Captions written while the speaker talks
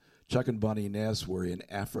Chuck and Bonnie Ness were in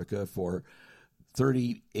Africa for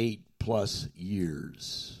 38 plus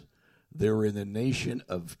years. They were in the nation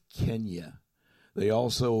of Kenya. They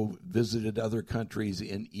also visited other countries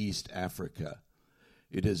in East Africa.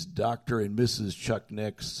 It is Dr. and Mrs. Chuck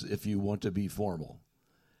Ness if you want to be formal.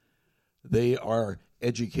 They are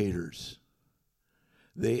educators.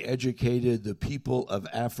 They educated the people of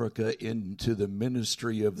Africa into the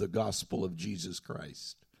ministry of the gospel of Jesus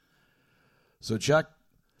Christ. So, Chuck,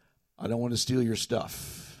 I don't want to steal your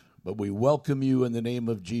stuff, but we welcome you in the name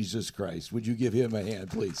of Jesus Christ. Would you give him a hand,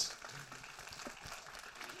 please?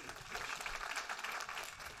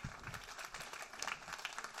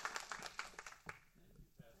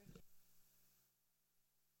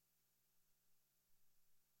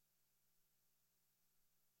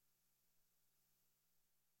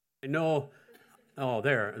 I know,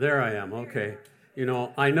 there I am, okay.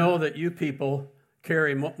 I know that you people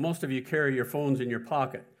most of you carry your phones in your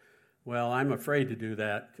pocket. Well, I'm afraid to do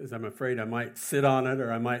that because I'm afraid I might sit on it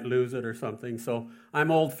or I might lose it or something. So I'm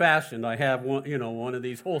old-fashioned. I have one of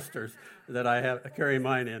these holsters that I carry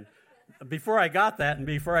mine in. Before I got that and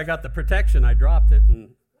before I got the protection, I dropped it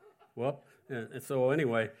and whoop. And so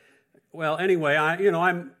anyway,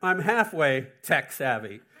 I'm halfway tech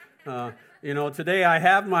savvy. Today I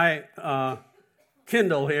have my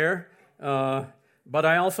Kindle here, but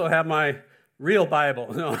I also have my real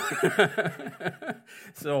Bible. No.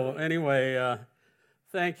 So anyway,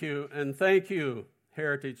 thank you, and thank you,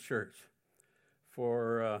 Heritage Church,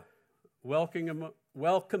 for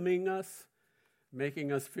welcoming us,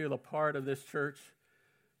 making us feel a part of this church,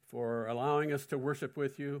 for allowing us to worship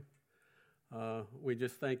with you. We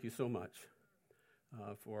just thank you so much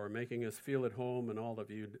for making us feel at home, and all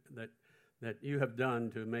of you that you have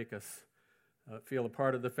done to make us feel a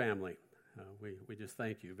part of the family. We just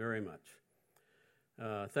thank you very much.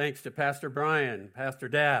 Thanks to Pastor Brian, Pastor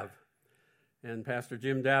Dav, and Pastor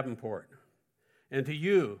Jim Davenport, and to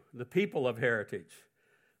you, the people of Heritage,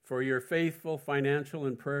 for your faithful financial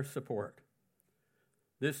and prayer support.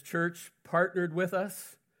 This church partnered with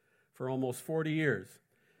us for almost 40 years.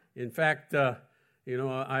 In fact,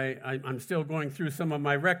 I'm still going through some of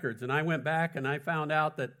my records, and I went back and I found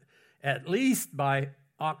out that at least by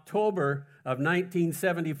October of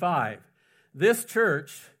 1975, this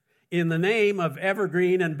church, in the name of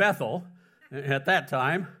Evergreen and Bethel, at that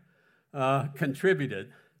time,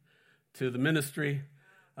 contributed to the ministry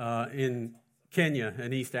in Kenya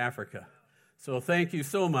and East Africa. So thank you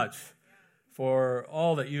so much for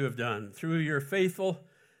all that you have done. Through your faithful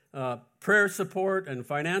prayer support and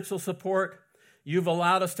financial support, you've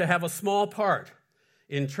allowed us to have a small part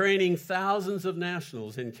in training thousands of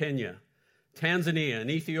nationals in Kenya, Tanzania, and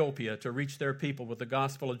Ethiopia to reach their people with the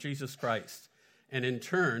gospel of Jesus Christ, and in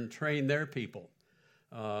turn train their people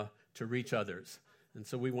to reach others. And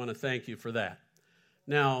so we want to thank you for that.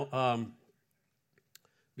 Now,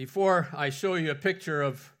 before I show you a picture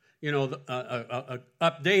of, a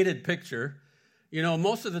updated picture,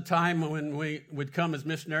 most of the time when we would come as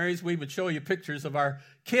missionaries, we would show you pictures of our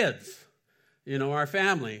kids, our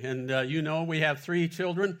family. And we have 3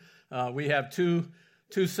 children. We have two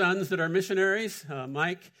sons that are missionaries.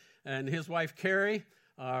 Mike and his wife Carrie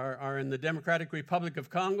are in the Democratic Republic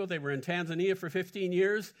of Congo. They were in Tanzania for 15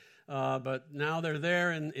 years, but now they're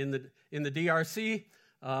there in the DRC,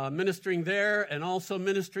 ministering there and also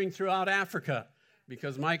ministering throughout Africa,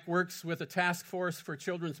 because Mike works with a task force for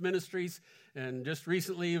children's ministries, and just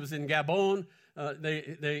recently he was in Gabon.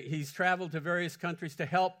 He's traveled to various countries to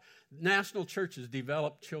help national churches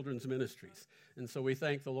develop children's ministries, and so we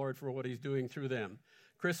thank the Lord for what he's doing through them.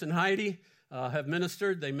 Chris and Heidi have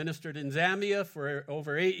ministered. They ministered in Zambia for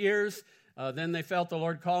over 8 years. Then they felt the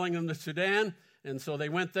Lord calling them to Sudan, and so they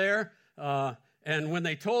went there. And when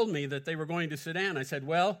they told me that they were going to Sudan, I said,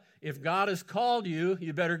 well, if God has called you,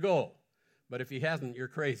 you better go. But if he hasn't, you're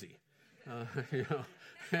crazy.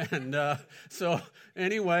 And so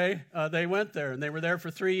anyway, they went there, and they were there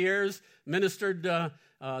for 3 years, ministered.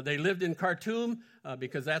 They lived in Khartoum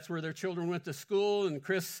because that's where their children went to school, and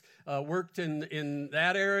Chris worked in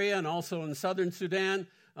that area and also in southern Sudan,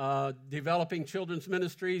 developing children's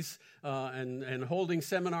ministries and holding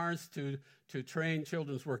seminars to train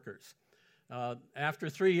children's workers. After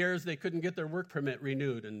 3 years, they couldn't get their work permit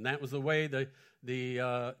renewed, and that was the way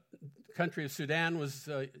the country of Sudan was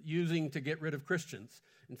using to get rid of Christians.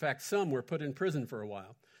 In fact, some were put in prison for a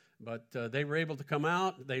while. But they were able to come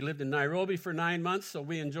out. They lived in Nairobi for 9 months, so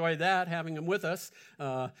we enjoyed that, having them with us.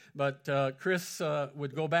 But Chris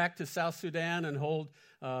would go back to South Sudan and hold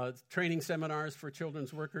training seminars for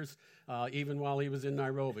children's workers, even while he was in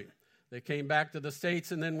Nairobi. They came back to the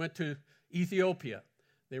States and then went to Ethiopia.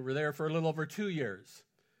 They were there for a little over 2 years.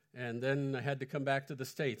 and then I had to come back to the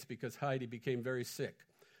States because Heidi became very sick.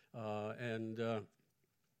 The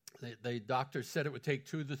doctor said it would take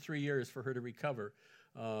 2 to 3 years for her to recover.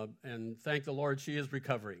 And thank the Lord, she is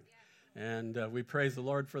recovering. And we praise the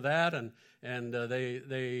Lord for that. And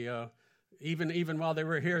they even while they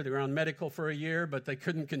were here, they were on medical for a year, but they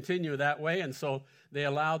couldn't continue that way. And so they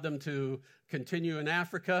allowed them to continue in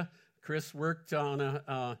Africa. Chris worked on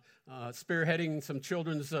spearheading some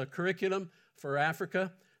children's curriculum for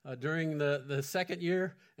Africa during the second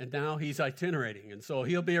year, and now he's itinerating. And so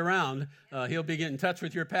he'll be around. He'll be in touch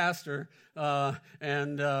with your pastor,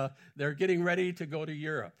 and they're getting ready to go to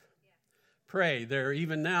Europe. Pray. They're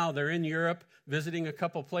in Europe, visiting a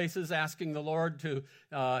couple places, asking the Lord to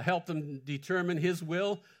help them determine His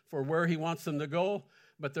will for where He wants them to go.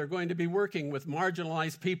 But they're going to be working with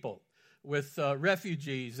marginalized people, with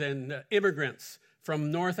refugees and immigrants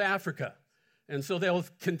from North Africa. And so they'll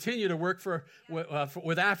continue to work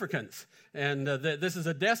with Africans. And this is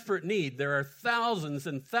a desperate need. There are thousands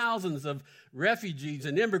and thousands of refugees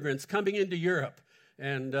and immigrants coming into Europe.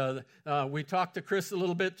 And we talked to Chris a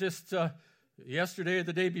little bit just yesterday or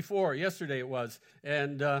the day before. Yesterday it was.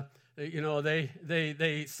 And,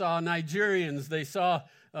 they saw Nigerians. They saw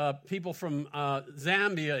people from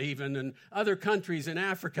Zambia even and other countries in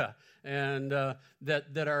Africa and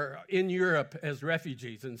that are in Europe as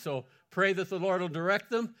refugees. And so pray that the Lord will direct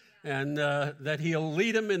them and that He'll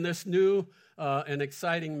lead them in this new and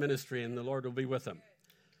exciting ministry, and the Lord will be with them.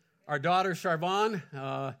 Our daughter, Charvon,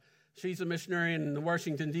 she's a missionary in the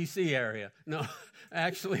Washington, D.C. area. No,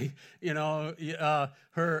 actually,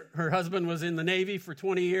 her husband was in the Navy for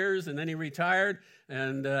 20 years, and then he retired.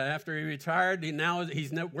 And after he retired,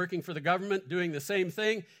 he's working for the government, doing the same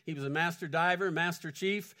thing. He was a master diver, master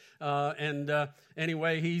chief.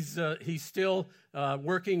 Anyway, he's still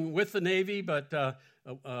working with the Navy, but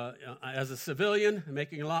as a civilian,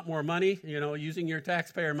 making a lot more money, using your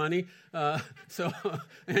taxpayer money.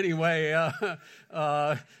 Anyway,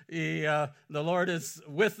 the Lord is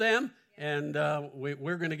with them, and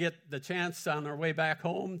we're going to get the chance on our way back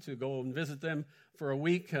home to go and visit them for a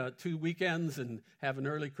week, 2 weekends, and have an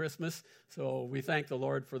early Christmas. So we thank the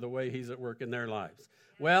Lord for the way He's at work in their lives.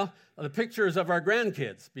 Well, the pictures of our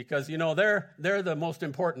grandkids, because, they're the most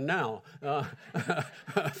important now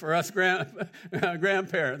for us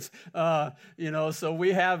grandparents. So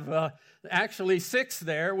we have actually 6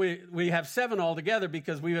 there. We have 7 altogether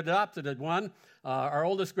because we adopted one. Our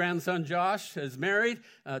oldest grandson, Josh, is married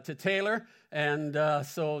to Taylor. And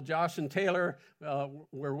so Josh and Taylor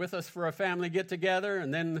were with us for a family get-together.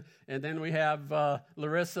 And then we have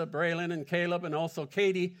Larissa, Braylon, and Caleb, and also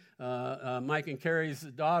Katie, Mike and Carrie's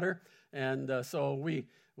daughter. And so we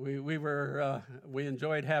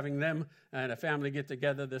enjoyed having them and a family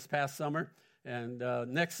get-together this past summer. And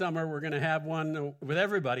next summer we're going to have one with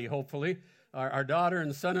everybody, hopefully. Our daughter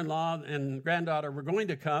and son-in-law and granddaughter were going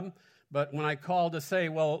to come. But when I called to say,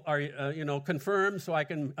 well, are you, confirm so I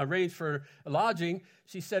can arrange for lodging,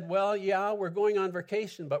 she said, well, yeah, we're going on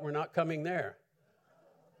vacation, but we're not coming there.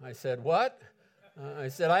 I said, what? I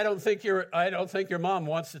said, I don't think your mom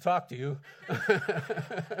wants to talk to you.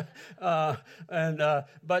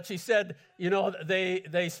 But she said,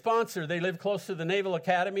 they sponsor. They live close to the Naval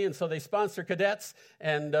Academy, and so they sponsor cadets,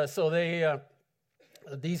 and so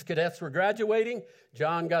these cadets were graduating.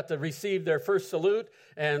 John got to receive their first salute,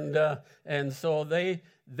 and so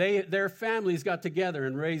their families got together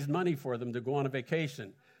and raised money for them to go on a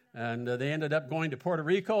vacation. And they ended up going to Puerto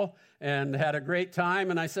Rico and had a great time.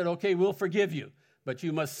 And I said, okay, we'll forgive you, but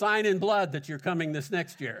you must sign in blood that you're coming this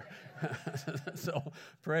next year. So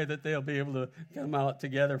pray that they'll be able to come out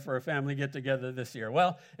together for a family get-together this year.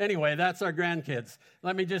 Well, anyway, that's our grandkids.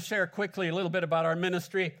 Let me just share quickly a little bit about our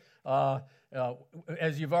ministry.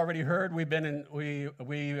 As you've already heard,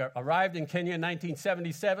 we arrived in Kenya in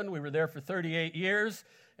 1977. We were there for 38 years,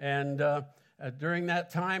 and during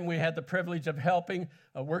that time, we had the privilege of helping,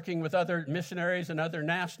 working with other missionaries and other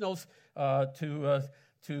nationals to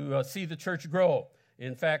see the church grow.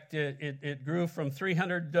 In fact, it grew from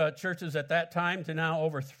 300 churches at that time to now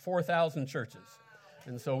over 4,000 churches,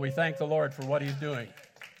 and so we thank the Lord for what He's doing.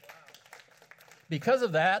 Because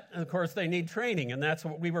of that, of course, they need training, and that's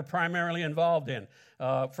what we were primarily involved in.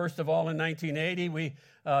 First of all, in 1980, we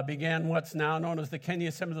began what's now known as the Kenya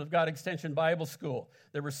Assemblies of God Extension Bible School.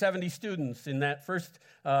 There were 70 students in that first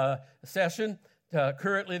session.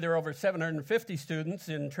 Currently, there are over 750 students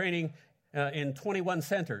in training in 21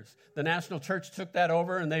 centers. The National Church took that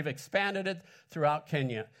over, and they've expanded it throughout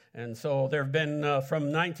Kenya. And so there have been,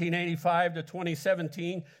 from 1985 to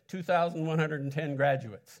 2017, 2,110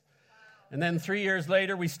 graduates. And then 3 years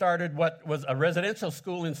later, we started what was a residential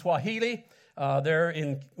school in Swahili, there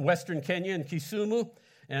in western Kenya in Kisumu.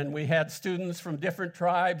 And we had students from different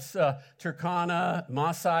tribes, Turkana,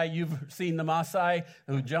 Maasai. You've seen the Maasai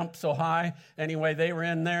who jump so high. Anyway, they were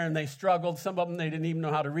in there and they struggled. Some of them, they didn't even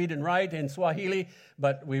know how to read and write in Swahili,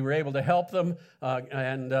 but we were able to help them.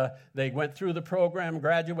 And they went through the program,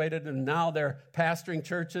 graduated, and now they're pastoring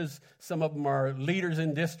churches. Some of them are leaders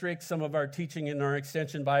in districts. Some of them are teaching in our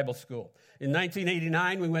Extension Bible School. In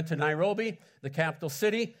 1989, we went to Nairobi, the capital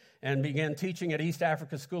city, and began teaching at East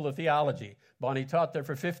Africa School of Theology. Bonnie taught there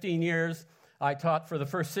for 15 years. I taught for the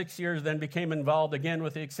first 6 years, then became involved again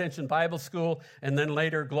with the Extension Bible School, and then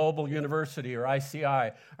later Global University, or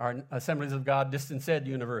ICI, our Assemblies of God Distance Ed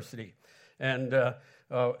University. And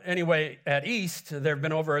anyway, at East, there have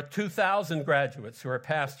been over 2,000 graduates who are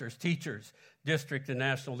pastors, teachers, district and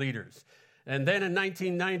national leaders. And then in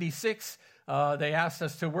 1996, they asked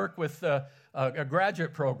us to work with a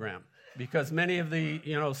graduate program, because many of the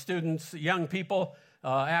students, young people,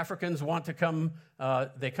 Africans want to come.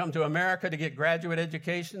 They come to America to get graduate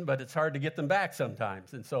education, but it's hard to get them back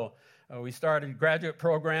sometimes. And so we started graduate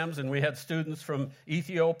programs, and we had students from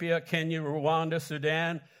Ethiopia, Kenya, Rwanda,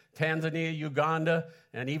 Sudan, Tanzania, Uganda,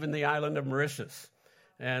 and even the island of Mauritius.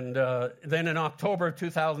 And then in October of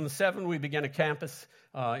 2007, we began a campus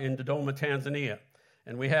in Dodoma, Tanzania.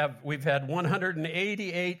 And we've had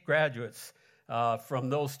 188 graduates from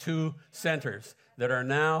those two centers that are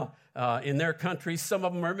now in their countries. Some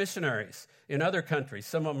of them are missionaries in other countries.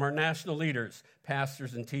 Some of them are national leaders,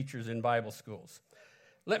 pastors and teachers in Bible schools.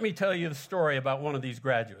 Let me tell you the story about one of these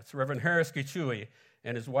graduates, Reverend Harris Gichui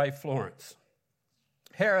and his wife Florence.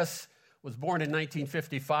 Harris was born in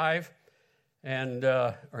 1955,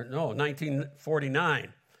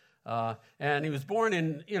 1949. And he was born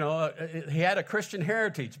in, he had a Christian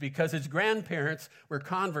heritage because his grandparents were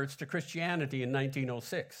converts to Christianity in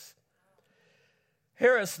 1906.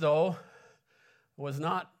 Harris, though, was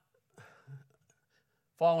not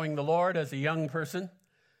following the Lord as a young person,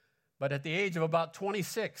 but at the age of about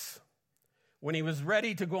 26, when he was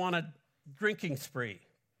ready to go on a drinking spree,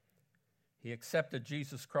 he accepted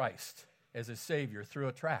Jesus Christ as his Savior through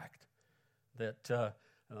a tract that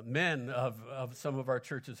men of some of our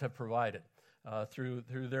churches have provided through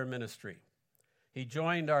their ministry. He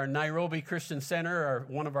joined our Nairobi Christian Center,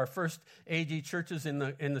 one of our first AG churches in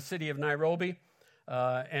the city of Nairobi,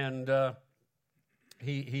 and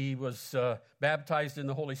he was baptized in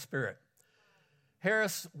the Holy Spirit.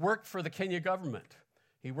 Harris worked for the Kenya government.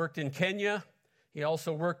 He worked in Kenya. He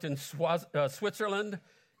also worked in Switzerland,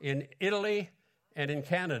 in Italy, and in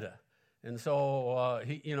Canada. And so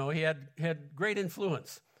he had great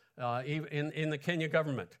influence in the Kenya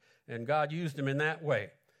government, and God used him in that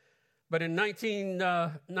way. But in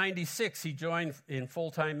 1996, he joined in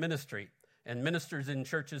full-time ministry and ministers in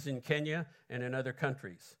churches in Kenya and in other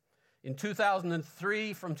countries. In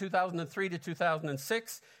 2003, from 2003 to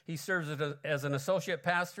 2006, he serves as an associate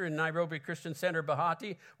pastor in Nairobi Christian Center,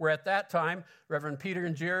 Bahati, where at that time, Reverend Peter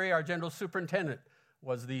Njeri, our general superintendent,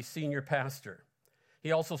 was the senior pastor.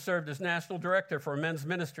 He also served as national director for men's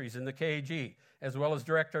ministries in the KAG, as well as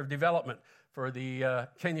director of development for the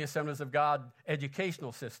Kenya Assemblies of God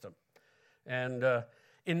educational system. And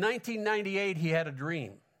in 1998, he had a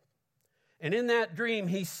dream. And in that dream,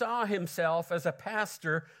 he saw himself as a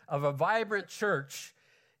pastor of a vibrant church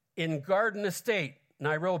in Garden Estate,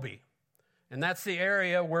 Nairobi. And that's the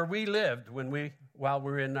area where we lived while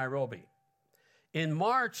we were in Nairobi. In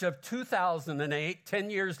March of 2008, 10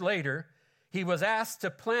 years later, he was asked to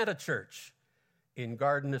plant a church in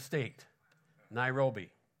Garden Estate, Nairobi.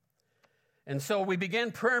 And so we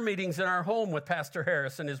began prayer meetings in our home with Pastor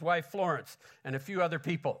Harris and his wife Florence and a few other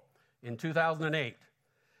people in 2008.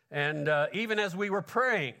 And even as we were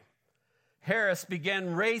praying, Harris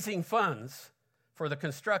began raising funds for the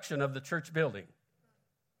construction of the church building.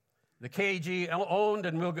 The KAG owned,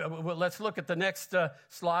 and let's look at the next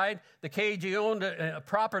slide. The KAG owned a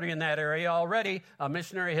property in that area already. A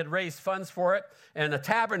missionary had raised funds for it, and a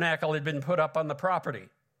tabernacle had been put up on the property.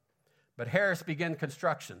 But Harris began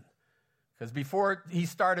construction, because before he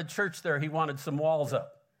started church there, he wanted some walls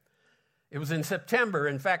up. It was in September,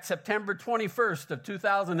 in fact, September 21st of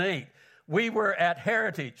 2008, we were at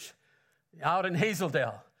Heritage out in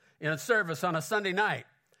Hazeldale in a service on a Sunday night.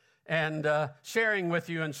 And sharing with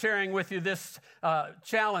you this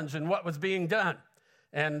challenge and what was being done.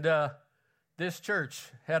 And this church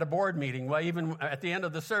had a board meeting, well, even at the end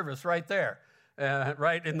of the service right there,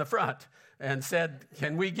 right in the front, and said,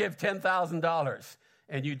 can we give $10,000?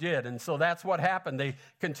 And you did. And so that's what happened. They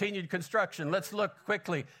continued construction. Let's look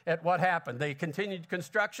quickly at what happened. They continued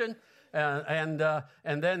construction, and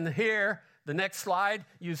then here, The next slide,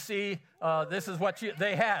 you see this is what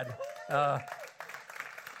they had.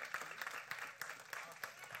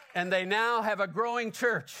 And they now have a growing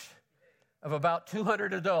church of about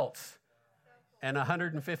 200 adults and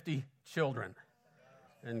 150 children.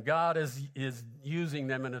 And God is using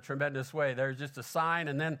them in a tremendous way. There's just a sign,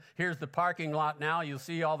 and then here's the parking lot now. You'll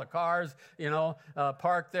see all the cars,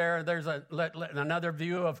 parked there. There's another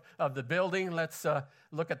view of the building. Let's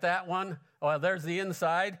look at that one. Well, there's the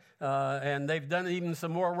inside, and they've done even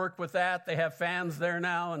some more work with that. They have fans there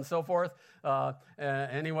now and so forth.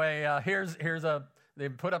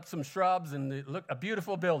 They've put up some shrubs, and look, a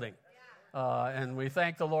beautiful building. And we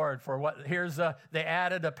thank the Lord for what. They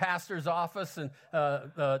added a pastor's office and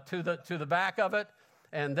to the back of it,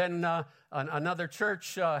 and then another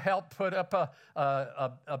church helped put up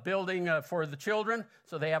a building for the children.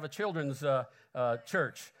 So they have a children's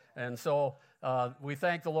church, and so we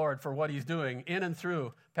thank the Lord for what He's doing in and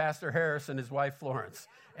through Pastor Harris and his wife Florence.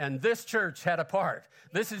 And this church had a part.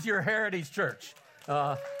 This is your heritage church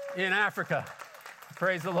in Africa.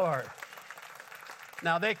 Praise the Lord.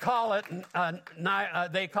 Now they call it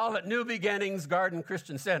New Beginnings Garden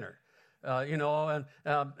Christian Center,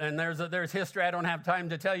 and there's history. I don't have time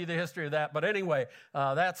to tell you the history of that, but anyway,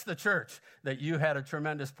 that's the church that you had a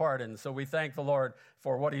tremendous part in. So we thank the Lord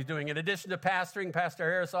for what He's doing. In addition to pastoring, Pastor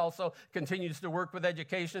Harris also continues to work with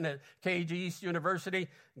education at KG East University.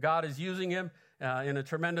 God is using him in a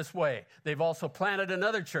tremendous way. They've also planted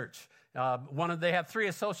another church. They have 3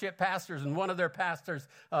 associate pastors, and one of their pastors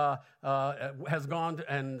has gone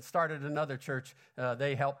and started another church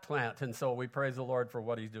they helped plant. And so we praise the Lord for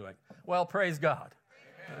what He's doing. Well, praise God.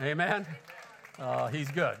 Amen. He's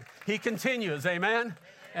good. He continues. Amen.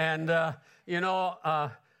 And,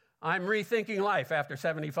 I'm rethinking life after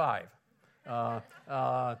 75.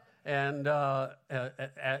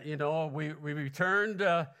 We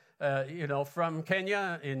returned, from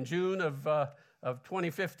Kenya in June of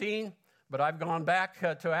 2015. But I've gone back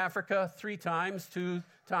to Africa 3 times, 2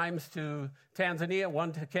 times to Tanzania,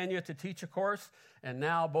 1 to Kenya to teach a course. And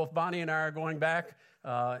now both Bonnie and I are going back.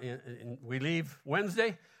 We leave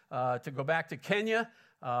Wednesday to go back to Kenya.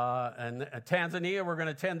 And Tanzania, we're going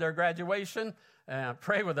to attend their graduation.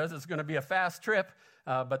 Pray with us. It's going to be a fast trip.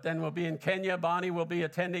 But then we'll be in Kenya. Bonnie will be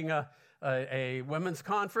attending a women's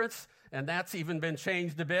conference. And that's even been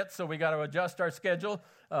changed a bit, so we got to adjust our schedule.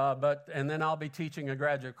 And then I'll be teaching a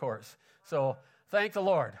graduate course. So thank the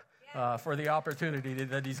Lord for the opportunity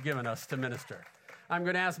that He's given us to minister. I'm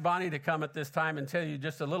going to ask Bonnie to come at this time and tell you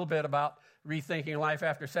just a little bit about rethinking life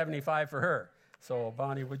after 75 for her. So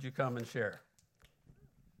Bonnie, would you come and share?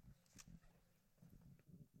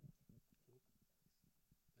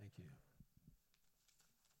 Thank you.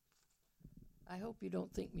 I hope you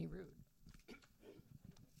don't think me rude.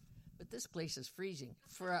 But this place is freezing.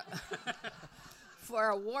 For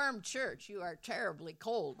a warm church, you are terribly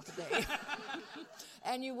cold today.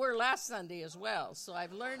 And you were last Sunday as well. So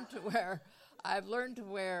I've learned to wear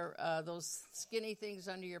those skinny things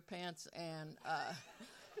under your pants and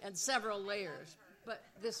several layers. But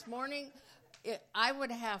this morning, I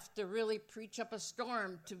would have to really preach up a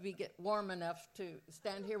storm to get warm enough to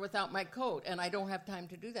stand here without my coat. And I don't have time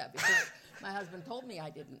to do that because my husband told me I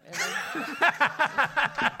didn't.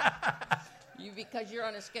 Because you're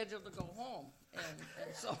on a schedule to go home. And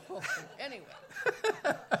so, anyway.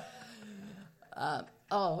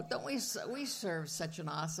 Don't we serve such an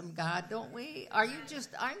awesome God, don't we? I'm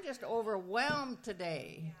just overwhelmed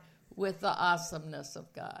today with the awesomeness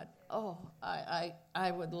of God. Oh, I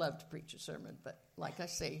would love to preach a sermon, but like I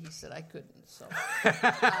say, He said I couldn't. So,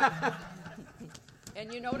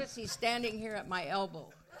 and you notice He's standing here at my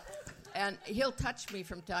elbow. And He'll touch me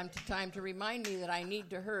from time to time to remind me that I need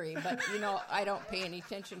to hurry. But, I don't pay any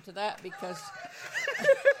attention to that because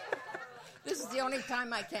this is the only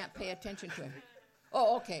time I can't pay attention to Him.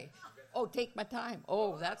 Oh, okay. Oh, take my time.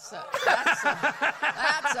 Oh, that's a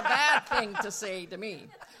bad thing to say to me.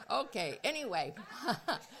 Okay, anyway.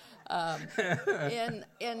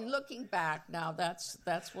 In looking back now, that's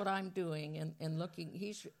what I'm doing. In looking,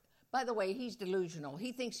 by the way, he's delusional.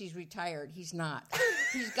 He thinks he's retired. He's not.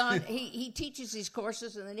 He's gone. He teaches these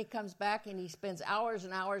courses, and then he comes back and he spends hours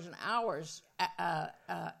and hours and hours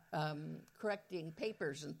correcting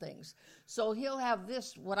papers and things. So he'll have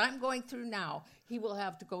this. What I'm going through now, he will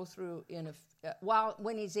have to go through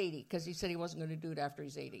when he's 80, because he said he wasn't going to do it after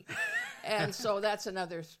he's 80, and so that's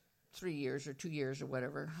another 3 years or 2 years or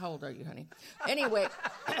whatever. How old are you, honey? Anyway,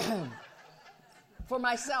 for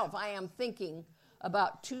myself, I am thinking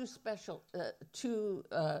about two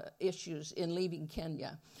issues in leaving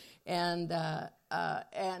Kenya, and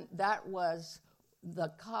that was the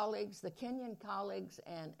colleagues, the Kenyan colleagues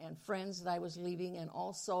and friends that I was leaving, and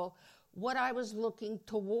also what I was looking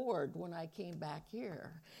toward when I came back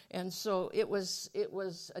here. And so it was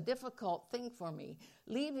a difficult thing for me.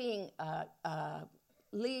 Leaving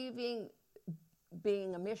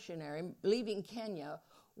being a missionary, leaving Kenya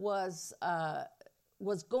was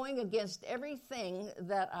going against everything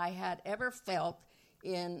that I had ever felt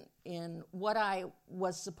in what I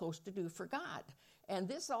was supposed to do for God. And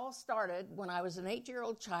this all started when I was an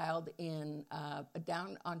 8-year-old child in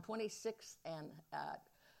down on 26th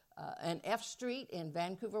and F Street in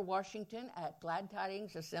Vancouver, Washington, at Glad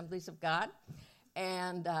Tidings Assemblies of God.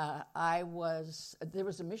 And there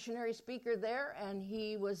was a missionary speaker there, and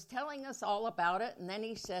he was telling us all about it. And then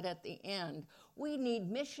he said at the end, we need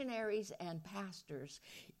missionaries and pastors,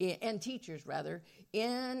 and teachers rather,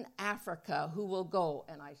 in Africa who will go.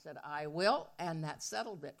 And I said, I will, and that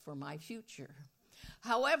settled it for my future.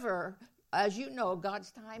 However, as you know,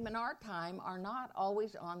 God's time and our time are not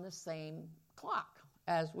always on the same clock,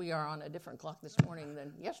 as we are on a different clock this morning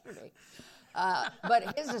than yesterday.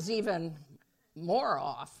 But his is even more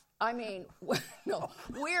off. I mean, no,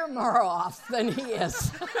 we're more off than he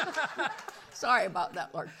is. Sorry about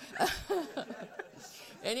that, Lord.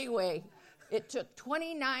 Anyway, it took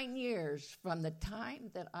 29 years from the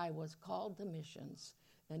time that I was called to missions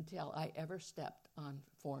until I ever stepped on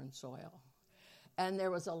foreign soil. And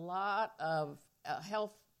there was a lot of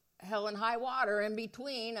hell and high water in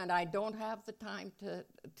between, and I don't have the time to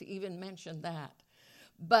even mention that.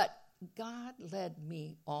 But God led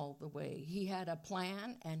me all the way. He had a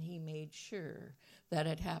plan, and he made sure that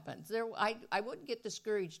it happened. I would get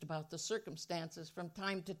discouraged about the circumstances from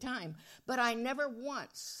time to time, but I never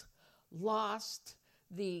once lost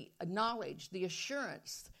the knowledge, the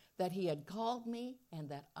assurance that he had called me and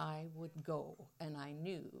that I would go, and I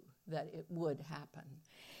knew that it would happen.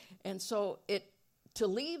 And so to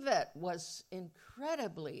leave it was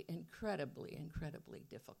incredibly, incredibly, incredibly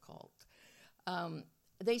difficult.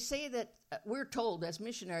 They say that we're told as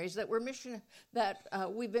missionaries that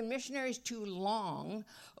we've been missionaries too long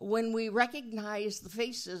when we recognize the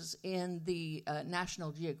faces in the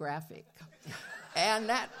National Geographic. And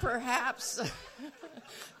that perhaps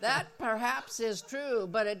is true,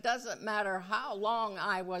 but it doesn't matter how long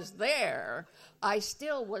I was there, I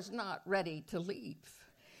still was not ready to leave.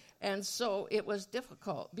 And so it was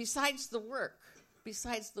difficult. Besides the work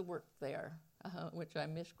there, which I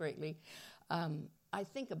miss greatly, I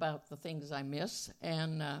think about the things I miss,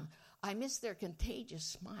 and I miss their contagious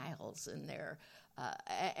smiles and their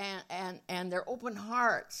their open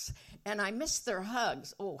hearts, and I miss their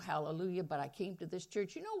hugs. Oh, hallelujah! But I came to this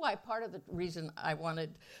church. You know why? Part of the reason I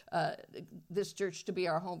wanted this church to be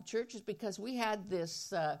our home church is because we had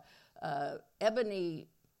this ebony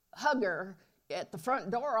hugger at the front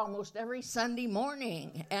door almost every Sunday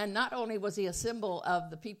morning. And not only was he a symbol of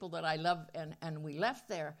the people that I love and we left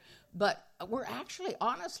there, but we're actually,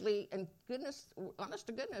 honestly, and honest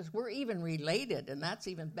to goodness, we're even related, and that's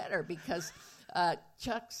even better because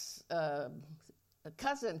Chuck's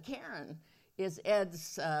cousin, Karen, is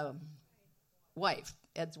Ed's wife.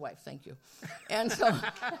 Ed's wife, thank you. And so...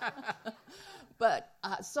 But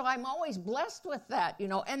so I'm always blessed with that, you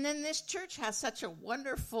know. And then this church has such a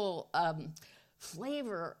wonderful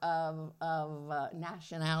flavor of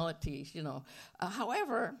nationalities, you know.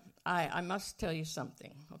 However, I must tell you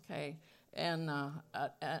something, okay? And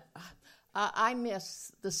I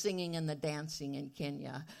miss the singing and the dancing in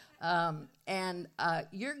Kenya. And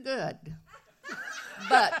you're good,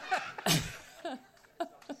 but...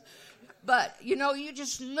 But, you know, you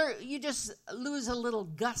just lose a little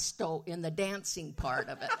gusto in the dancing part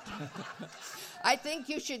of it. I think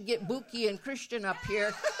you should get Buki and Christian up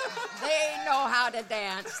here. They know how to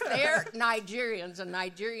dance. They're Nigerians, and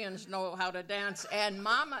Nigerians know how to dance. And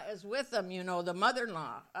Mama is with them, you know, the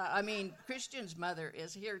mother-in-law. Christian's mother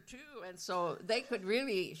is here, too. And so they could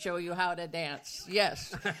really show you how to dance.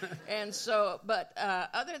 Yes. And so, but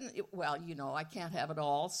other than, well, you know, I can't have it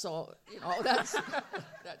all. So, you know, that's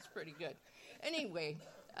pretty good. Anyway,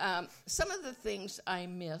 some of the things I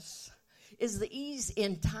miss is the ease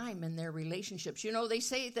in time in their relationships. You know, they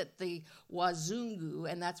say that the Wazungu,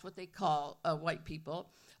 and that's what they call white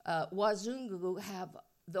people, Wazungu have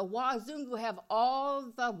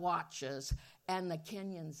all the watches, and the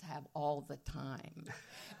Kenyans have all the time.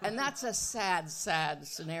 And that's a sad, sad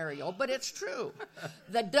scenario, but it's true.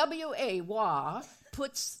 The WA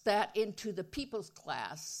puts that into the people's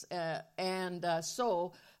class,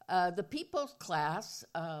 so the people's class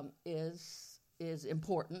is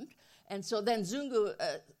important. And so then Zungu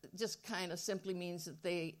just kind of simply means that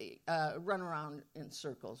they run around in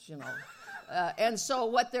circles, you know. And so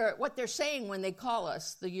what they're saying when they call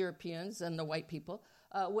us, the Europeans and the white people,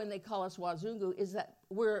 when they call us Wazungu, is that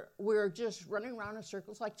we're just running around in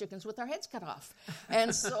circles like chickens with our heads cut off.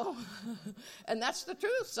 And so, and that's the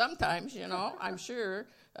truth sometimes, I'm sure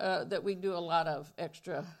that we do a lot of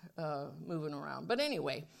extra moving around. But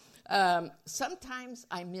anyway, sometimes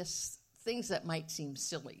I miss things that might seem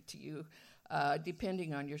silly to you,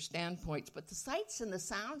 depending on your standpoints. But the sights and the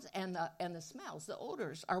sounds and the smells, the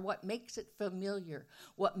odors, are what makes it familiar,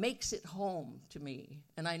 what makes it home to me.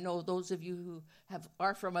 And I know those of you who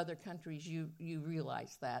are from other countries, you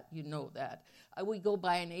realize that, you know that. We go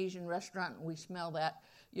by an Asian restaurant and we smell that,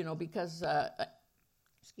 because,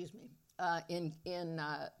 excuse me, in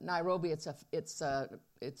Nairobi, it's a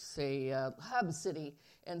hub city,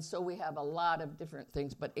 and so we have a lot of different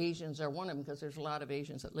things. But Asians are one of them because there's a lot of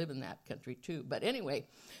Asians that live in that country too. But anyway,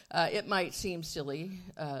 it might seem silly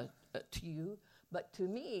to you, but to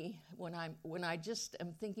me, when I just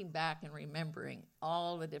am thinking back and remembering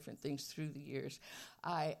all the different things through the years,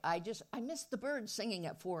 I miss the birds singing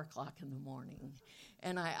at 4:00 in the morning.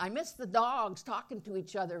 And I miss the dogs talking to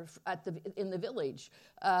each other in the village.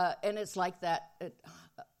 And it's like that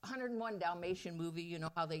 101 Dalmatian movie,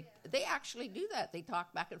 how they actually do that. They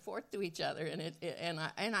talk back and forth to each other, and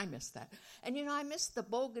I miss that. And, I miss the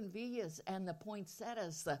bougainvilleas and the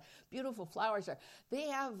poinsettias, the beautiful flowers there. They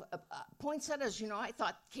have poinsettias, I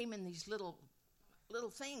thought came in these little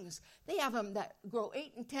things. They have them that grow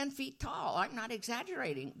 8 and 10 feet tall. I'm not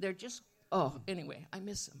exaggerating. They're just, anyway, I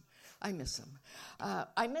miss them. I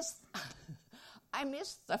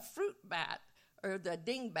miss the fruit bat or the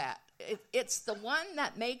dingbat. It's the one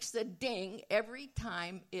that makes the ding every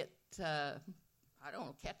time it,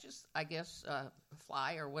 catches, I guess, a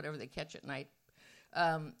fly or whatever they catch at night.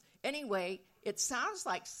 Anyway, it sounds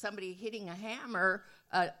like somebody hitting a hammer,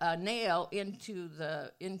 a nail into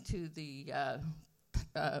the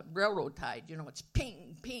railroad tie. It's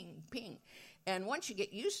ping, ping, ping. And once you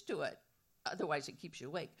get used to it, otherwise it keeps you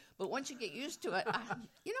awake. But once you get used to it,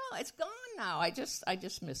 it's gone now. I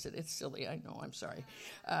just miss it. It's silly. I know. I'm sorry.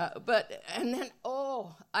 And then,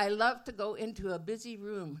 I love to go into a busy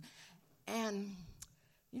room, and,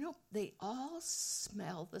 they all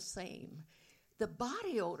smell the same. The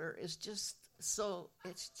body odor is just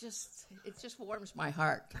it just warms my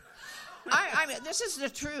heart. I mean, this is the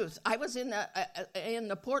truth. I was in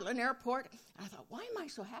the Portland airport, and I thought, why am I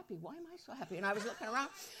so happy? Why am I so happy? And I was looking around,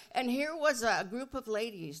 and here was a group of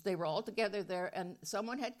ladies. They were all together there, and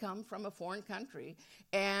someone had come from a foreign country,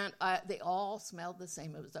 and they all smelled the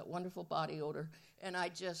same. It was that wonderful body odor, and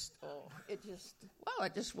it just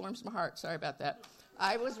warms my heart. Sorry about that.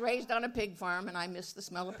 I was raised on a pig farm, and I miss the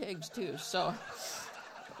smell of pigs, too, so...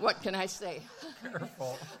 What can I say?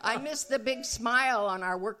 Careful. I miss the big smile on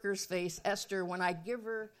our worker's face, Esther, when I give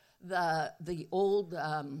her the old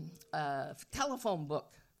telephone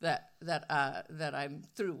book that I'm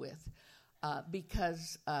through with,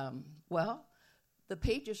 because the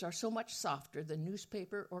pages are so much softer than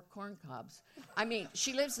newspaper or corn cobs. I mean,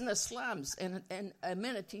 she lives in the slums, and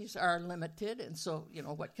amenities are limited, and so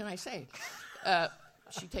what can I say?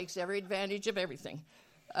 She takes every advantage of everything.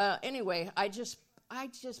 Anyway, I just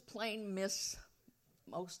plain miss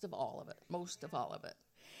most of all of it.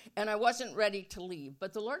 And I wasn't ready to leave.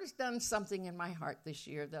 But the Lord has done something in my heart this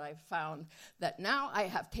year that I've found that now I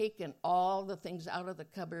have taken all the things out of the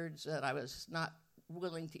cupboards that I was not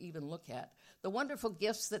willing to even look at. The wonderful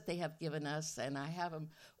gifts that they have given us, and I have them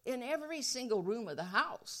in every single room of the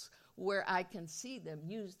house where I can see them,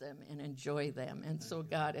 use them, and enjoy them. And so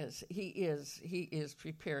God He is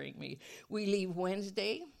preparing me. We leave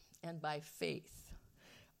Wednesday, and by faith,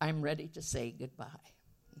 I'm ready to say goodbye.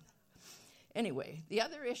 Anyway, the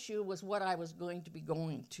other issue was what I was going to be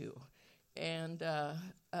going to. And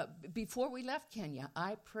before we left Kenya,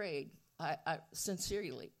 I prayed,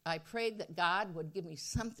 sincerely, I prayed that God would give me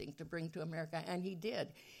something to bring to America, and He did.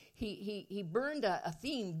 He burned a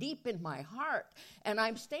theme deep in my heart, and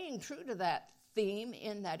I'm staying true to that theme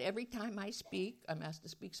in that every time I speak, I'm asked to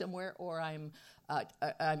speak somewhere, or I'm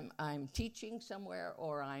teaching somewhere,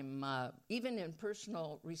 or I'm even in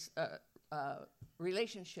personal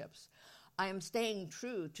relationships, I am staying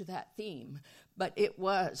true to that theme. But it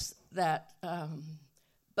was that,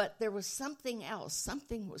 but there was something else.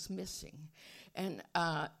 Something was missing, and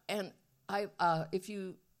I, if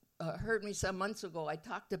you heard me some months ago, I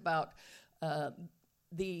talked about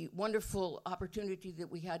the wonderful opportunity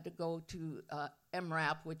that we had to go to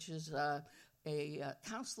MRAP, which is a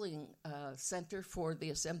counseling center for the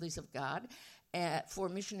Assemblies of God, for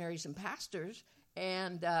missionaries and pastors.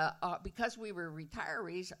 And because we were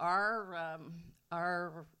retirees,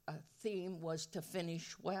 our theme was to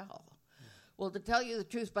finish well. Well, to tell you the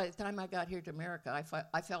truth, by the time I got here to America,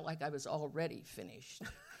 I felt like I was already finished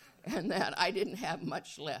and that I didn't have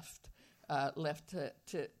much left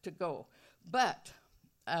to go. But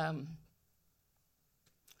I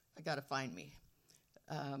got to find me.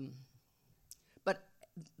 But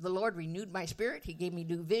the Lord renewed my spirit. He gave me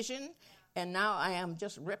new vision. And now I am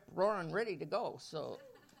just rip-roaring ready to go. So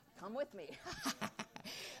come with me.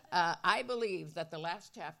 I believe that the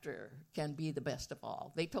last chapter can be the best of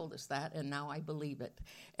all. They told us that, and now I believe it.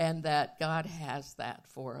 And that God has that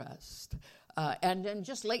for us. And then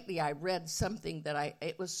just lately I read something that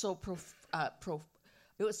it was so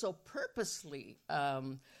purposely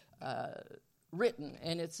written,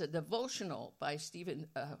 and it's a devotional by Stephen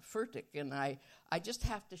Furtick, and I just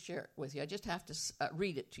have to share it with you. I just have to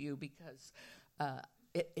read it to you because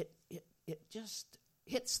it just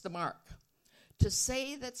hits the mark. To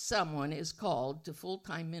say that someone is called to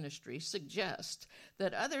full-time ministry suggests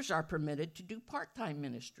that others are permitted to do part-time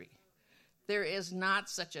ministry. There is not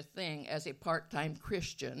such a thing as a part-time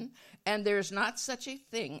Christian, and there's not such a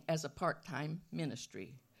thing as a part-time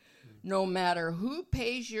ministry. No matter who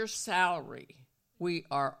pays your salary, we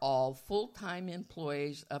are all full-time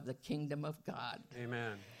employees of the kingdom of God.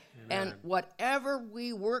 Amen. And whatever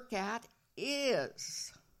we work at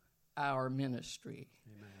is our ministry.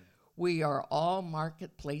 Amen. We are all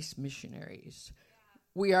marketplace missionaries.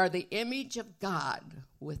 We are the image of God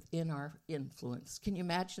within our influence. Can you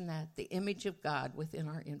imagine that? The image of God within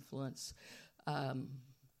our influence. That's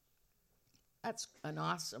an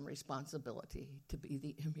awesome responsibility, to be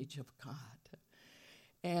the image of God.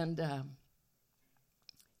 And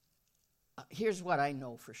here's what I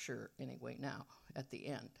know for sure anyway now at the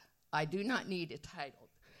end. I do not need a title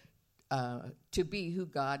to be who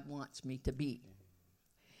God wants me to be.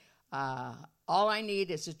 All I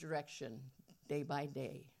need is a direction, day by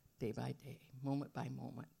day, moment by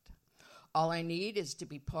moment. All I need is to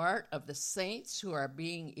be part of the saints who are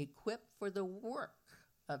being equipped for the work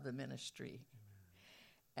of the ministry.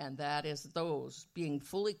 And that is those being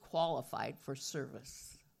fully qualified for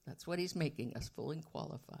service. That's what he's making us, fully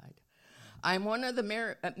qualified. I'm one of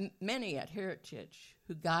the many at Heritage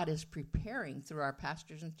who God is preparing through our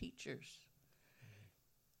pastors and teachers.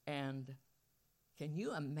 And can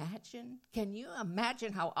you imagine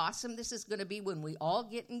how awesome this is going to be when we all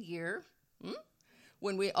get in gear?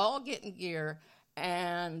 When we all get in gear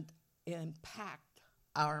and impact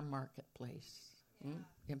our marketplace.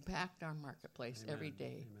 Impact our marketplace every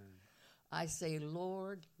day. Amen. I say,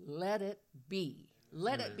 Lord, let it be.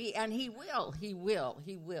 Let it be. And he will.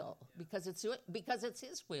 Because it's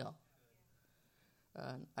his will.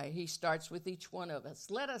 He starts with each one of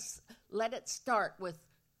us. Let it start with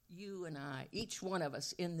you and I, each one of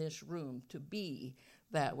us in this room, to be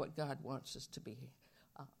that what God wants us to be.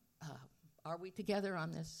 Are we together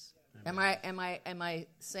on this? Amen. Am I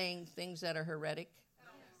saying things that are heretic?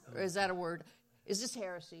 Or is that a word? Is this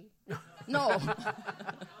heresy? No.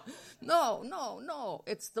 No.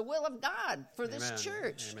 It's the will of God for this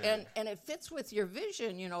church. Amen. And it fits with your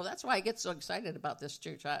vision. You know, that's why I get so excited about this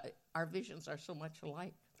church. Our visions are so much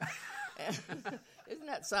alike. Isn't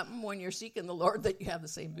that something when you're seeking the Lord that you have the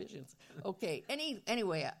same visions? Okay.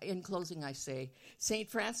 Anyway, in closing, I say St.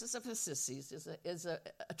 Francis of Assisi is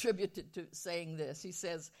attributed to saying this. He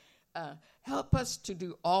says, help us to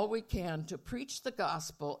do all we can to preach the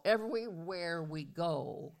gospel everywhere we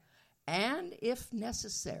go, and if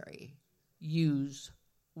necessary, use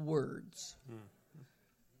words.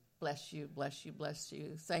 Bless you.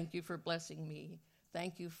 Thank you for blessing me.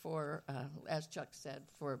 Thank you for, as Chuck said,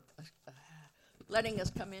 for letting us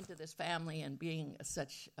come into this family and being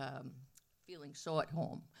feeling so at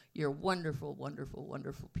home. You're wonderful, wonderful,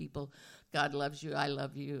 wonderful people. God loves you. I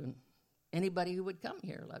love you. And anybody who would come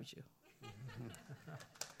here loves you. Did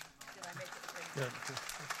I make it pretty?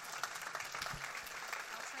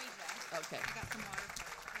 I'll trade that. Okay. I got some water.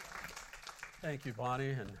 Thank you,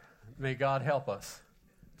 Bonnie, and may God help us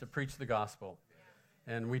to preach the gospel.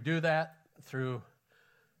 And we do that through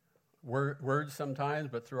words sometimes,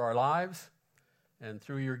 but through our lives and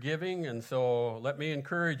through your giving. And so let me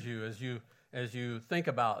encourage you as you think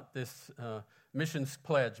about this missions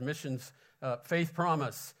pledge, missions faith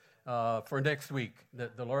promise for next week,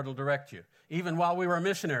 that the Lord will direct you. Even while we were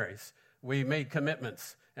missionaries, we made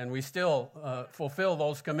commitments, and we still fulfill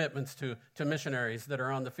those commitments to missionaries that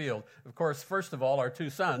are on the field. Of course, first of all, our two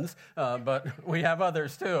sons, but we have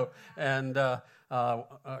others too. And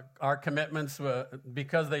our commitments,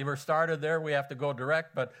 because they were started there, we have to go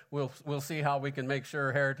direct, but we'll see how we can make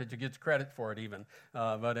sure Heritage gets credit for it even.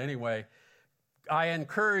 But anyway, I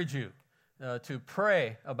encourage you to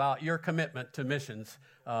pray about your commitment to missions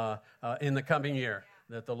in the coming year,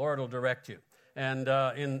 that the Lord will direct you. And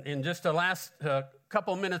in just the last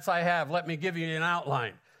couple minutes I have, let me give you an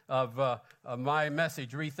outline of my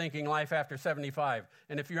message, Rethinking Life After 75.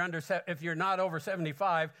 And if you're not over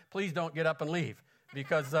 75, please don't get up and leave.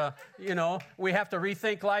 Because, we have to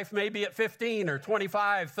rethink life maybe at 15 or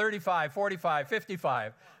 25, 35, 45,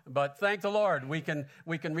 55. But thank the Lord, we can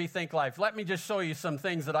rethink life. Let me just show you some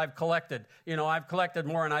things that I've collected. I've collected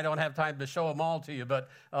more, and I don't have time to show them all to you. But,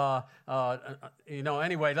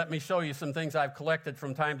 anyway, let me show you some things I've collected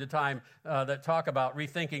from time to time that talk about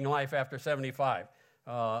rethinking life after 75.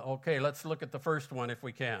 Okay, let's look at the first one if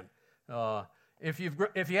we can. If you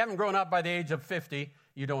haven't grown up by the age of 50,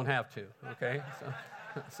 you don't have to, okay?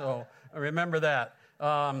 So remember that.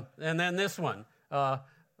 And then this one,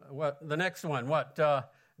 the next one,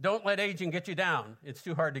 don't let aging get you down. It's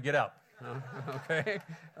too hard to get up, okay?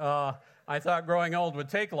 I thought growing old would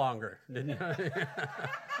take longer, didn't you?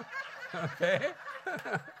 Okay?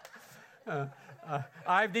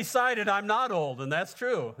 I've decided I'm not old, and that's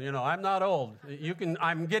true. I'm not old.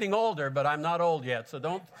 I'm getting older, but I'm not old yet.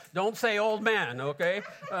 So don't say old man, okay?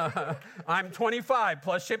 I'm 25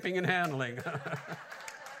 plus shipping and handling.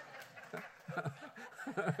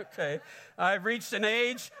 Okay. I've reached an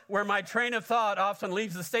age where my train of thought often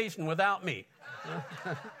leaves the station without me.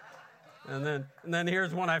 And then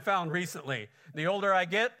here's one I found recently. The older I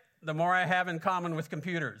get, the more I have in common with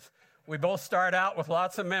computers. We both start out with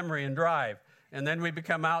lots of memory and drive. And then we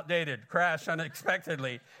become outdated, crash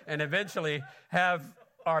unexpectedly, and eventually have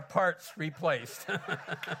our parts replaced.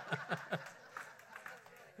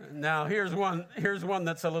 Now, here's one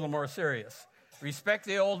that's a little more serious. Respect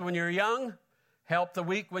the old when you're young, help the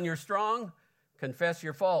weak when you're strong, confess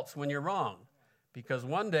your faults when you're wrong, because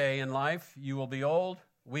one day in life you will be old,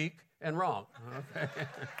 weak, and wrong. Okay?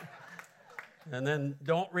 And then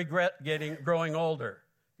don't regret growing older.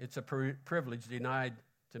 It's a privilege denied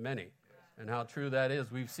to many. And how true that is,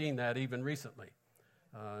 we've seen that even recently.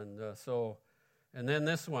 And then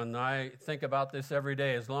this one, I think about this every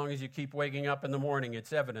day. As long as you keep waking up in the morning,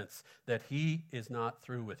 it's evidence that He is not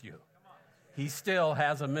through with you. He still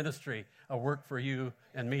has a ministry, a work for you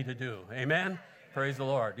and me to do. Amen? Praise the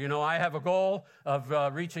Lord. I have a goal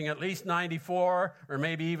of reaching at least 94 or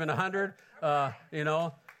maybe even 100,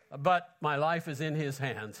 but my life is in His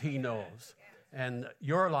hands. He knows. And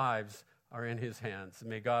your lives are in His hands.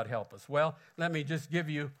 May God help us. Well, let me just give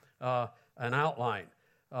you an outline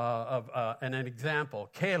of an example.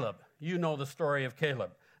 Caleb, you know the story of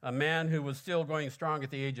Caleb, a man who was still going strong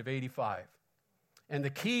at the age of 85. And the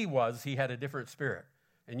key was he had a different spirit.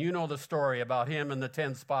 And you know the story about him and the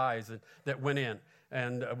 10 spies that went in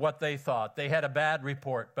and what they thought. They had a bad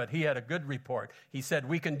report, but he had a good report. He said,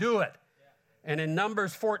 we can do it. And in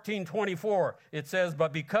Numbers 14:24, it says,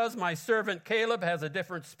 but because my servant Caleb has a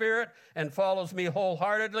different spirit and follows me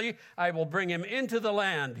wholeheartedly, I will bring him into the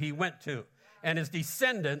land he went to, and his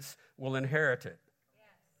descendants will inherit it.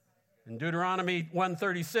 In Deuteronomy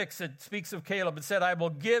 1:36, it speaks of Caleb. It said, I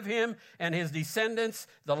will give him and his descendants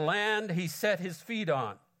the land he set his feet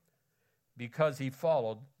on, because he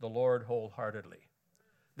followed the Lord wholeheartedly.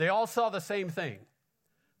 They all saw the same thing,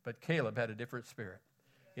 but Caleb had a different spirit.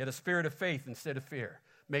 He had a spirit of faith instead of fear.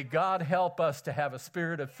 May God help us to have a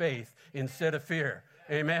spirit of faith instead of fear.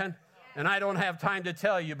 Amen? And I don't have time to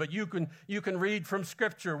tell you, but you can read from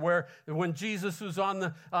Scripture where when Jesus was on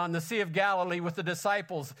the Sea of Galilee with the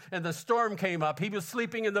disciples and the storm came up, he was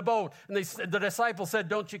sleeping in the boat, and the disciples said,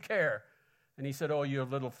 don't you care? And he said, oh, you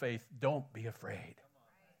have little faith, don't be afraid.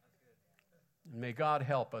 And may God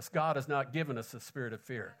help us. God has not given us a spirit of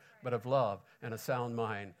fear, but of love and a sound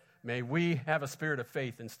mind. May we have a spirit of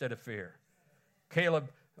faith instead of fear.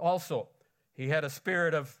 Caleb also, he had a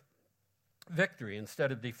spirit of victory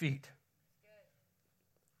instead of defeat.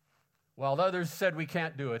 While others said we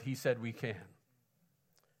can't do it, he said we can.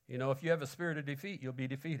 If you have a spirit of defeat, you'll be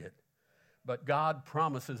defeated. But God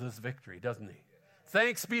promises us victory, doesn't He?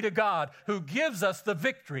 Thanks be to God who gives us the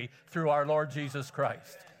victory through our Lord Jesus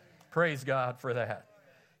Christ. Praise God for that.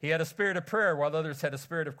 He had a spirit of prayer while others had a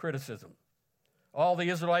spirit of criticism. All the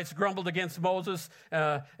Israelites grumbled against Moses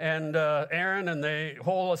and Aaron, and the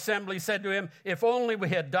whole assembly said to him, if only we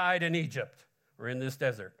had died in Egypt or in this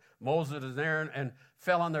desert. Moses and Aaron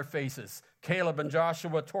fell on their faces. Caleb and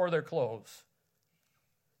Joshua tore their clothes.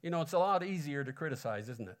 It's a lot easier to criticize,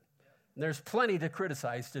 isn't it? And there's plenty to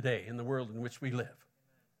criticize today in the world in which we live.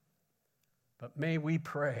 But may we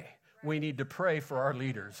pray. We need to pray for our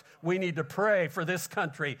leaders. We need to pray for this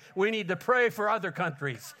country. We need to pray for other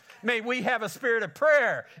countries. May we have a spirit of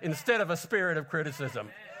prayer instead of a spirit of criticism.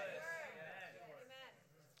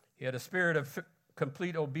 He had a spirit of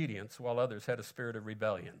complete obedience while others had a spirit of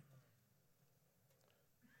rebellion.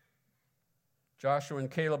 Joshua and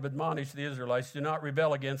Caleb admonished the Israelites, do not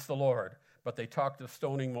rebel against the Lord. But they talked of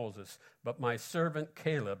stoning Moses. But my servant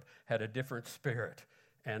Caleb had a different spirit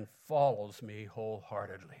and follows me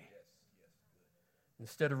wholeheartedly.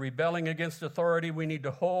 Instead of rebelling against authority, we need to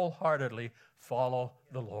wholeheartedly follow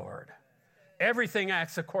the Lord. Everything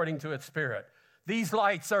acts according to its spirit. These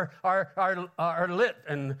lights are lit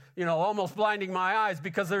and, almost blinding my eyes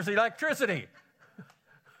because there's electricity.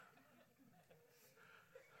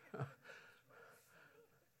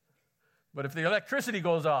 But if the electricity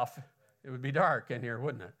goes off, it would be dark in here,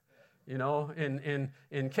 wouldn't it?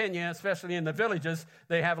 In Kenya, especially in the villages,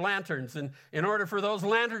 they have lanterns. And in order for those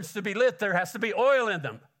lanterns to be lit, there has to be oil in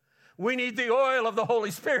them. We need the oil of the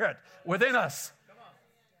Holy Spirit within us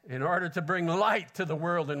in order to bring light to the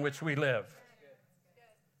world in which we live.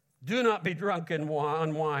 Do not be drunk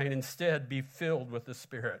on wine. Instead, be filled with the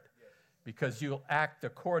Spirit, because you'll act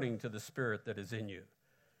according to the Spirit that is in you.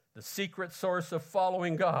 The secret source of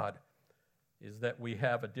following God is that we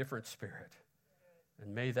have a different spirit.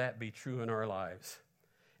 And may that be true in our lives.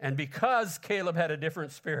 And because Caleb had a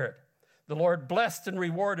different spirit, the Lord blessed and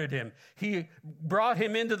rewarded him. He brought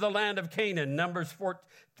him into the land of Canaan, Numbers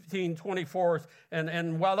 14:24.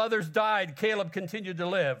 And while others died, Caleb continued to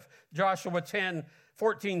live. Joshua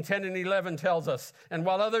 14:10 and 11 tells us. And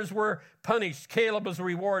while others were punished, Caleb was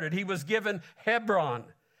rewarded. He was given Hebron,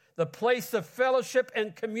 the place of fellowship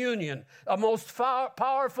and communion, a most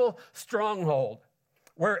powerful stronghold,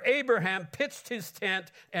 where Abraham pitched his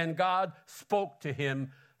tent and God spoke to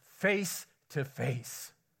him face to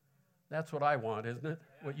face. That's what I want, isn't it?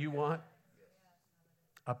 What you want?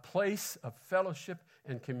 A place of fellowship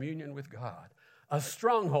and communion with God. A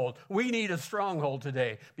stronghold. We need a stronghold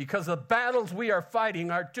today because the battles we are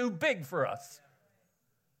fighting are too big for us.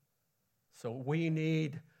 So we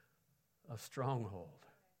need a stronghold.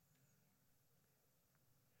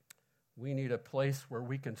 We need a place where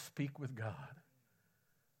we can speak with God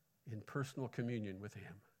in personal communion with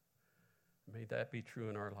Him. May that be true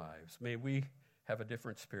in our lives. May we have a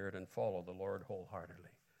different spirit and follow the Lord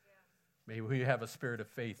wholeheartedly. May we have a spirit of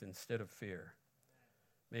faith instead of fear.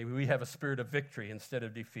 May we have a spirit of victory instead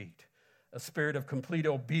of defeat. A spirit of complete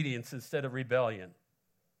obedience instead of rebellion.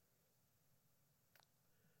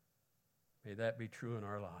 May that be true in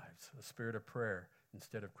our lives. A spirit of prayer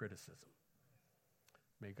instead of criticism.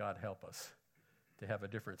 May God help us to have a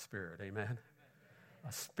different spirit. Amen.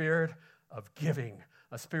 A spirit of giving,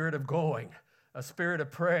 a spirit of going, a spirit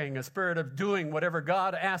of praying, a spirit of doing whatever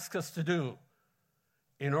God asks us to do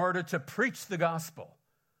in order to preach the gospel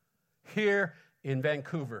here in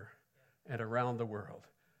Vancouver and around the world.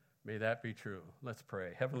 May that be true. Let's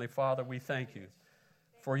pray. Heavenly Father, we thank you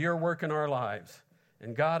for your work in our lives.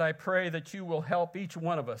 And God, I pray that you will help each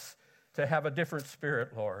one of us to have a different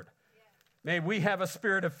spirit, Lord. May we have a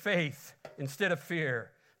spirit of faith instead of fear.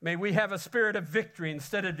 May we have a spirit of victory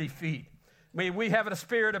instead of defeat. May we have a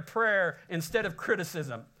spirit of prayer instead of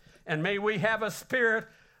criticism. And may we have a spirit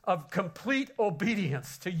of complete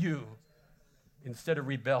obedience to you instead of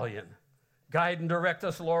rebellion. Guide and direct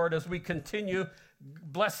us, Lord, as we continue.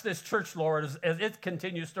 Bless this church, Lord, as it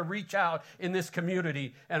continues to reach out in this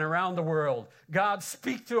community and around the world. God,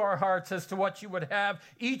 speak to our hearts as to what you would have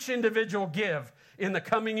each individual give in the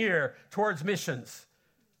coming year towards missions.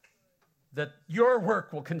 That your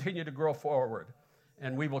work will continue to grow forward,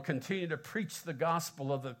 and we will continue to preach the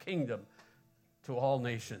gospel of the kingdom to all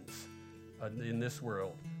nations in this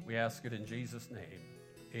world. We ask it in Jesus' name.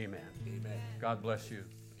 Amen. Amen. God bless you.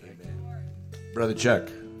 Amen. Brother Chuck,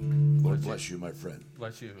 Lord bless you, my friend.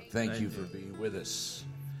 Bless you. Thank you for being with us.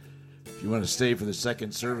 If you want to stay for the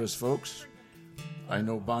second service, folks, I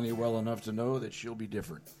know Bonnie well enough to know that she'll be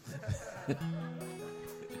different. You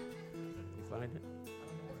find it?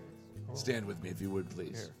 Stand with me if you would,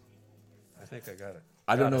 please. Here. I think I got it.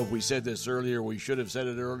 I don't know if we said this earlier. We should have said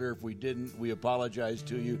it earlier. If we didn't, we apologize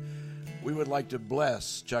to you. We would like to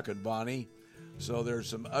bless Chuck and Bonnie. So there's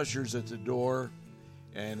some ushers at the door.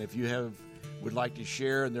 And if you would like to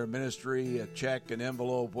share in their ministry, a check, an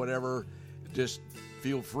envelope, whatever, just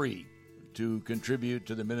feel free to contribute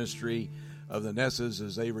to the ministry of the Nesses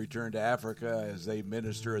as they return to Africa, as they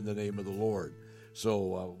minister in the name of the Lord.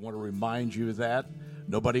 So I want to remind you of that.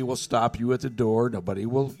 Nobody will stop you at the door. Nobody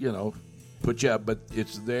will, put you up, but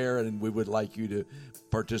it's there, and we would like you to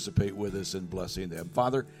participate with us in blessing them.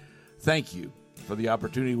 Father, thank you for the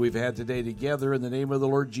opportunity we've had today together in the name of the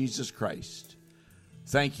Lord Jesus Christ.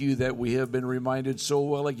 Thank you that we have been reminded so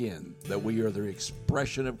well again that we are the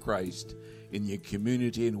expression of Christ in the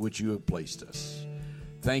community in which you have placed us.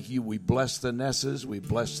 Thank you. We bless the Nesses. We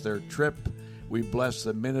bless their trip. We bless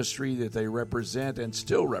the ministry that they represent and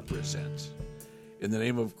still represent. in the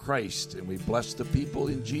name of Christ. And we bless the people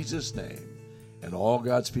in Jesus' name. And all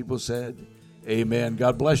God's people said, amen.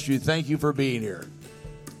 God bless you. Thank you for being here.